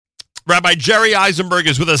Rabbi Jerry Eisenberg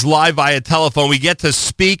is with us live via telephone. We get to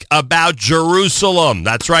speak about Jerusalem.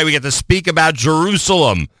 That's right, we get to speak about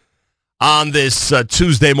Jerusalem on this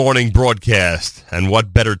Tuesday morning broadcast. And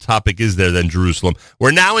what better topic is there than Jerusalem?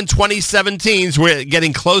 We're now in 2017, so we're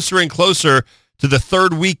getting closer and closer to the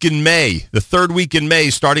third week in May. The third week in May,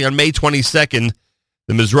 starting on May 22nd,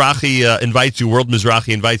 the Mizrahi World Mizrahi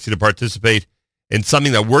invites you to participate in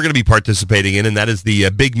something that we're going to be participating in, and that is the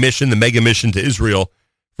big mission, the mega mission to Israel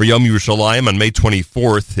for Yom Yerushalayim on May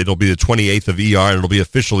 24th. It'll be the 28th of ER, and it'll be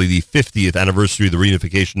officially the 50th anniversary of the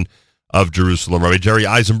reunification of Jerusalem. Rabbi Jerry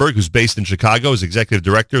Eisenberg, who's based in Chicago, is executive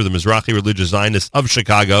director of the Mizrahi Religious Zionists of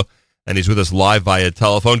Chicago, and he's with us live via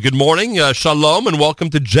telephone. Good morning, shalom, and welcome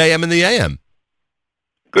to JM in the AM.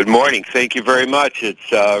 Good morning. Thank you very much.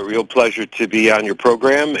 It's a real pleasure to be on your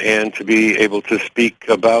program and to be able to speak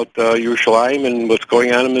about Yerushalayim and what's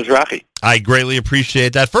going on in Mizrahi. I greatly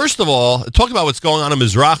appreciate that. First of all, talk about what's going on in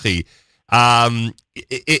Mizrahi.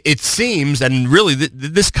 It seems, and really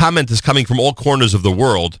this comment is coming from all corners of the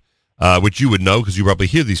world, which you would know because you probably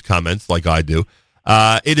hear these comments like I do.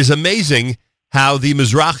 It is amazing how the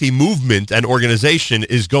Mizrahi movement and organization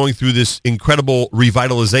is going through this incredible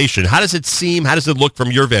revitalization. How does it seem? How does it look from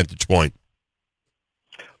your vantage point?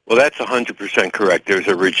 Well, that's 100% correct. There's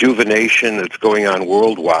a rejuvenation that's going on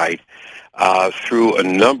worldwide through a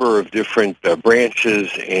number of different branches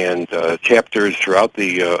and chapters throughout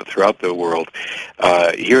the world.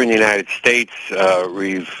 Here in the United States,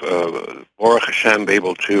 we've Baruch Hashem been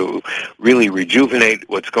able to really rejuvenate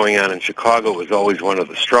what's going on in Chicago. It was always one of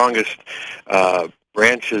the strongest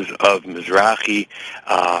branches of Mizrahi,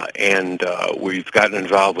 and we've gotten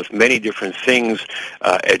involved with many different things,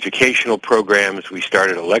 educational programs. We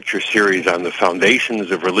started a lecture series on the foundations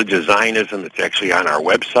of religious Zionism. It's actually on our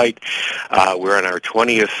website. We're on our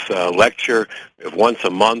 20th lecture once a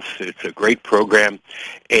month. It's a great program.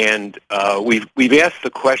 And we've asked the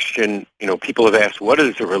question, people have asked, what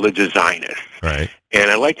is a religious Zionist? Right. And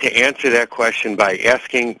I'd like to answer that question by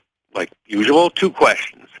asking, like usual, two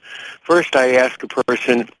questions. First, I ask a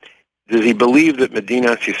person, does he believe that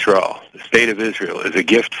Medinas Yisrael, the state of Israel, is a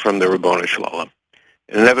gift from the Ribono Shel Olam?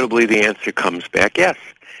 And inevitably, the answer comes back yes.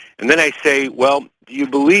 And then I say, well, do you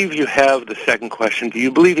believe you have, the second question, do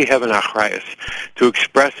you believe you have an achrayus to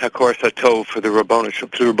express hakor satov for the Ribono Shel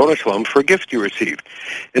Olam for a gift you received?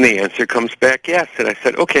 And the answer comes back yes. And I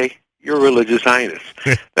said, okay, you're a religious Zionist.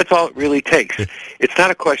 That's all it really takes. It's not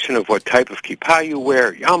a question of what type of kippah you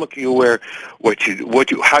wear, yarmulke you wear,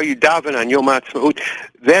 how you daven on Yom Ha'atzmaut.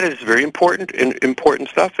 That is very important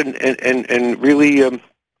stuff, and really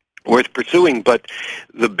worth pursuing. But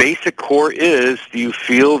the basic core is: do you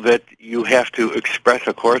feel that you have to express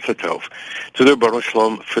a hakor satov to the Ribono Shel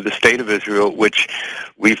Olam for the state of Israel, which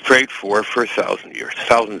we've prayed for thousands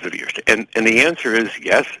of years? And the answer is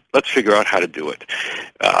yes. Let's figure out how to do it.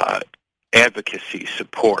 Advocacy,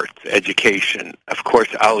 support, education, of course,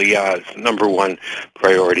 Aliyah is the number one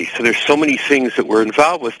priority. So there's so many things that we're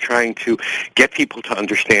involved with trying to get people to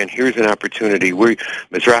understand here's an opportunity.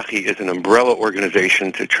 Mizrahi is an umbrella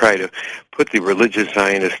organization to try to put the religious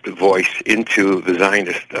Zionist voice into the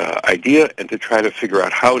Zionist idea and to try to figure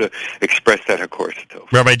out how to express that hakor satov.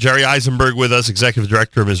 Rabbi Jerry Eisenberg with us, Executive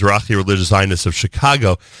Director of Mizrahi Religious Zionists of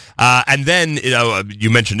Chicago. And then, you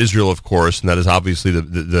mentioned Israel, of course, and that is obviously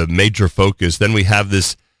the major focus. Then we have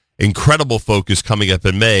this incredible focus coming up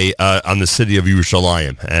in May on the city of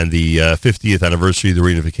Yerushalayim and the 50th anniversary of the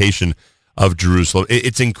reunification of Jerusalem.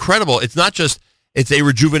 It's incredible. It's not just, it's a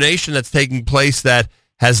rejuvenation that's taking place that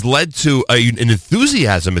has led to an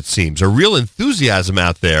enthusiasm, it seems, a real enthusiasm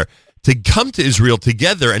out there to come to Israel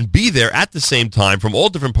together and be there at the same time from all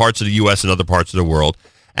different parts of the U.S. and other parts of the world,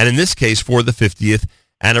 and in this case, for the 50th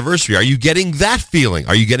anniversary. Are you getting that feeling?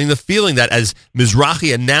 Are you getting the feeling that as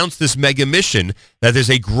Mizrahi announced this mega mission, that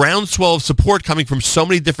there's a groundswell of support coming from so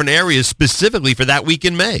many different areas specifically for that week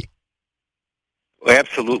in May? Well,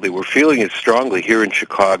 absolutely. We're feeling it strongly here in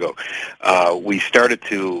Chicago. We started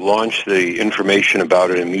to launch the information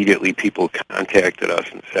about it immediately. People contacted us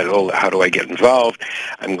and said, how do I get involved?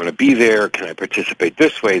 I'm going to be there. Can I participate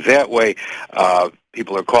this way, that way?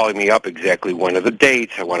 People are calling me up exactly one of the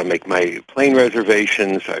dates. I want to make my plane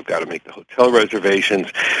reservations. I've got to make the hotel reservations.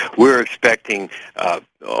 We're expecting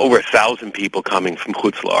over 1,000 people coming from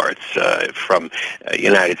Chutz La'aretz, from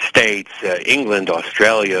United States, England,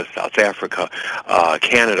 Australia, South Africa,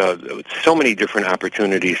 Canada. So many different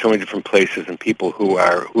opportunities, so many different places, and people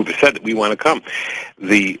who've said that we want to come.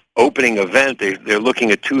 The opening event, they're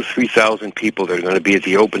looking at 2,000-3,000 people that are going to be at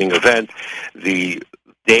the opening event. The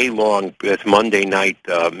day long. That's Monday night,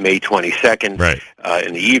 May 22nd. Right.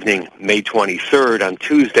 In the evening, May 23rd, on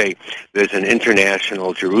Tuesday, there's an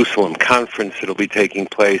international Jerusalem conference that'll be taking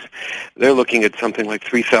place. They're looking at something like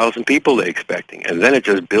 3,000 people they're expecting. And then it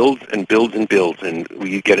just builds and builds and builds. And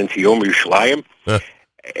we get into Yom Yerushalayim.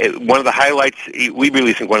 One of the highlights, we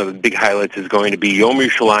really think one of the big highlights is going to be Yom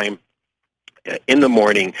Yerushalayim in the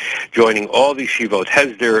morning, joining all the Yeshivot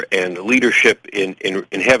Hesder and the leadership in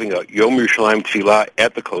having a Yom Yerushalayim Tefillah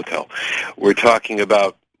at the Kotel. We're talking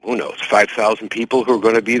about, who knows, 5,000 people who are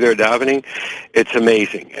going to be there davening. It's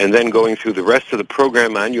amazing. And then going through the rest of the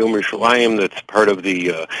program on Yom Yerushalayim, that's part of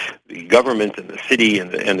the government and the city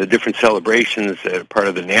and the different celebrations, part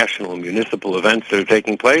of the national and municipal events that are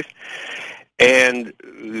taking place. And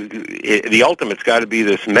the ultimate's got to be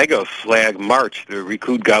this mega flag march, the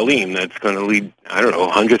Rikud Galim, that's going to lead,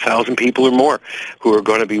 100,000 people or more who are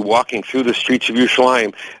going to be walking through the streets of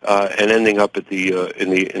Yerushalayim and ending up at the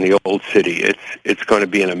in the old city. It's going to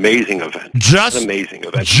be an amazing event. An amazing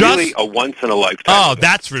event. Really a once in a lifetime. Oh, event.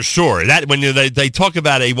 That's for sure. That when they talk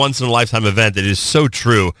about a once in a lifetime event, it is so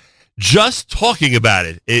true. Just talking about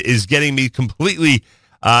it is getting me completely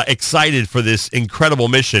excited for this incredible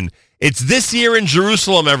mission. It's this year in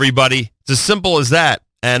Jerusalem, everybody. It's as simple as that.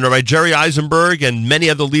 And Rabbi Jerry Eisenberg and many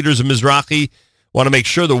other leaders of Mizrachi want to make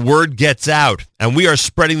sure the word gets out. And we are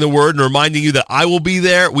spreading the word and reminding you that I will be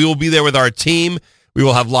there. We will be there with our team. We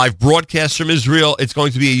will have live broadcasts from Israel. It's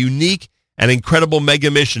going to be a unique and incredible mega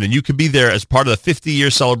mission. And you can be there as part of the 50-year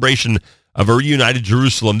celebration of a reunited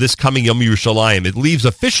Jerusalem this coming Yom Yerushalayim. It leaves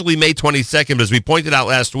officially May 22nd, but as we pointed out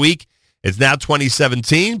last week, it's now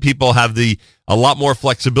 2017. People have a lot more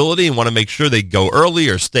flexibility and want to make sure they go early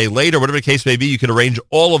or stay late or whatever the case may be. You can arrange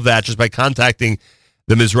all of that just by contacting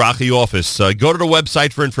the Mizrachi office. Go to the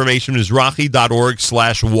website for information,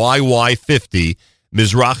 mizrachi.org/YY50,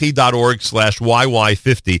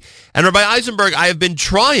 mizrachi.org/YY50. And Rabbi Eisenberg, I have been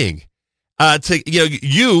trying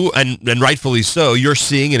you and rightfully so, you're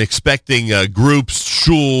seeing and expecting groups,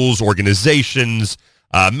 shuls, organizations,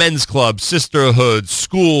 men's clubs, sisterhoods,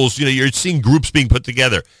 schools, you're seeing groups being put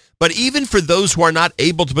together. But even for those who are not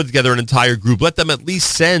able to put together an entire group, let them at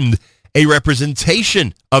least send a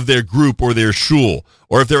representation of their group or their shul.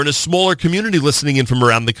 Or if they're in a smaller community listening in from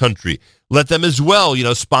around the country, let them as well,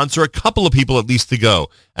 sponsor a couple of people at least to go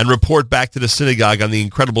and report back to the synagogue on the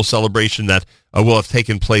incredible celebration that will have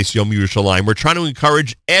taken place Yom Yerushalayim. We're trying to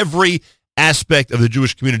encourage every aspect of the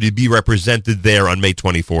Jewish community to be represented there on May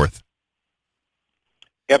 24th.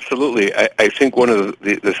 Absolutely. I think one of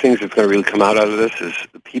the things that's going to really come out of this is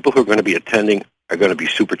the people who are going to be attending are going to be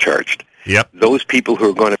supercharged. Yep. Those people who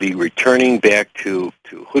are going to be returning back to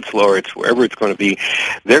Chutz La'aretz, wherever it's going to be,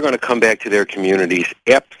 they're going to come back to their communities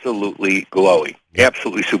absolutely glowing,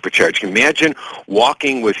 absolutely supercharged. Imagine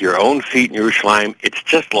walking with your own feet in Yerushalayim. It's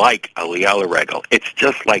just like Aliyah L'Regel. It's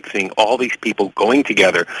just like seeing all these people going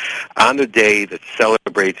together on the day that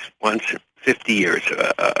celebrates once in 50 years,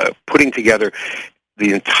 putting together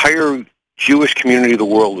the entire Jewish community of the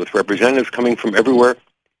world with representatives coming from everywhere,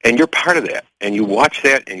 and you're part of that, and you watch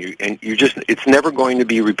that, and you just, it's never going to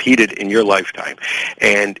be repeated in your lifetime,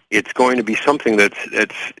 and it's going to be something that's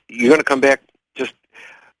you're going to come back just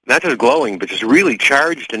not just glowing, but just really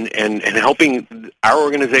charged and helping our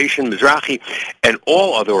organization, Mizrachi, and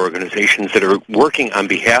all other organizations that are working on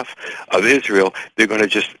behalf of Israel. They're going to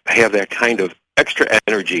just have that kind of extra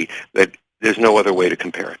energy that there's no other way to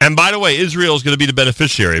compare it. And by the way, Israel is going to be the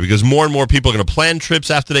beneficiary because more and more people are going to plan trips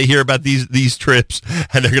after they hear about these trips,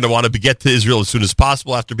 and they're going to want to get to Israel as soon as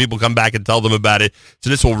possible after people come back and tell them about it. So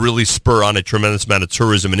this will really spur on a tremendous amount of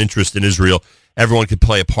tourism and interest in Israel. Everyone can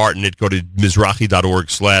play a part in it. Go to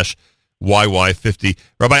mizrachi.org/YY50.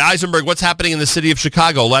 Rabbi Eisenberg, what's happening in the city of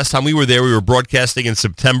Chicago? Last time we were there, we were broadcasting in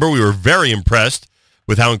September. We were very impressed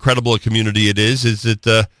with how incredible a community it is. Is it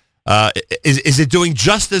doing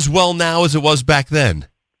just as well now as it was back then?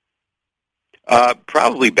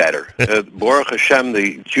 Probably better. Baruch Hashem,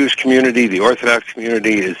 the Jewish community, the Orthodox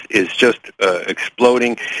community is just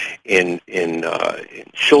exploding in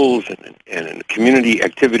shuls and in community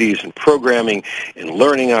activities and programming and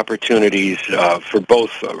learning opportunities for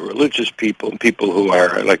both religious people and people who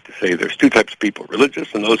are, I like to say, there's two types of people,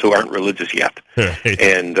 religious and those who aren't religious yet. Right.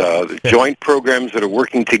 And the joint programs that are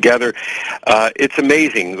working together, it's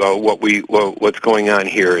amazing what's going on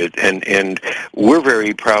here. And we're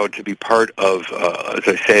very proud to be part of of, as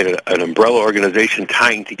I said, an umbrella organization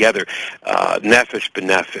tying together Nefesh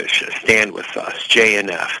B'Nefesh, Stand With Us,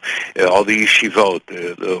 JNF, all the yeshivot,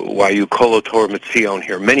 the YU Kol Torah Mitzion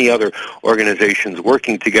here, many other organizations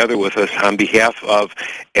working together with us on behalf of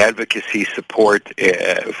advocacy support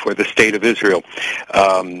for the State of Israel.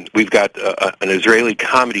 We've got an Israeli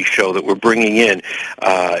comedy show that we're bringing in,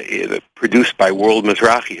 produced by World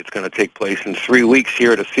Mizrahi. It's going to take place in 3 weeks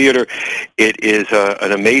here at a theater. It is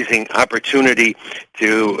an amazing opportunity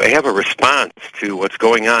to have a response to what's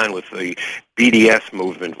going on with the BDS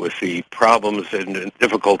movement, with the problems and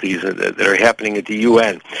difficulties that are happening at the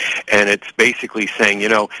UN. And it's basically saying,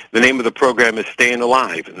 the name of the program is Staying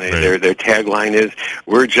Alive. And their tagline is,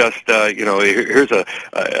 we're just, here's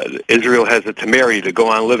Israel has a temerity to go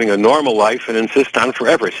on living a normal life and insist on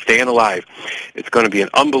forever staying alive. It's going to be an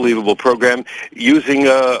unbelievable program using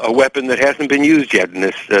a weapon that hasn't been used yet in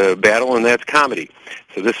this battle, and that's comedy.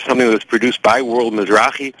 So this is something that was produced by World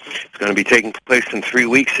Mizrahi. It's going to be taking place in 3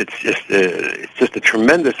 weeks. It's just a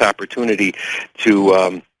tremendous opportunity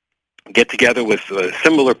to get together with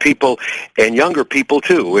similar people and younger people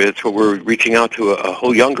too. It's what we're reaching out to a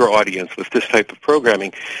whole younger audience with this type of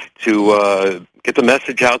programming to get the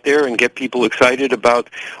message out there and get people excited about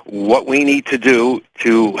what we need to do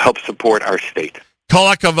to help support our state.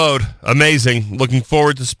 Kol hakavod. Amazing. Looking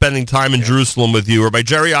forward to spending time in Jerusalem with you. Rabbi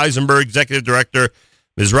Jerry Eisenberg, Executive Director,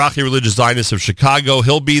 Mizrahi Religious Zionists of Chicago.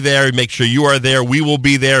 He'll be there. Make sure you are there. We will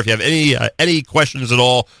be there. If you have any questions at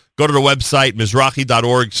all, go to the website,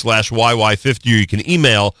 mizrahi.org/YY50, or you can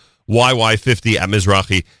email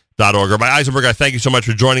YY50@mizrahi.org. Rabbi Eisenberg, I thank you so much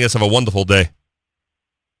for joining us. Have a wonderful day.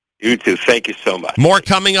 You too. Thank you so much. More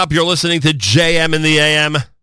coming up. You're listening to JM in the AM.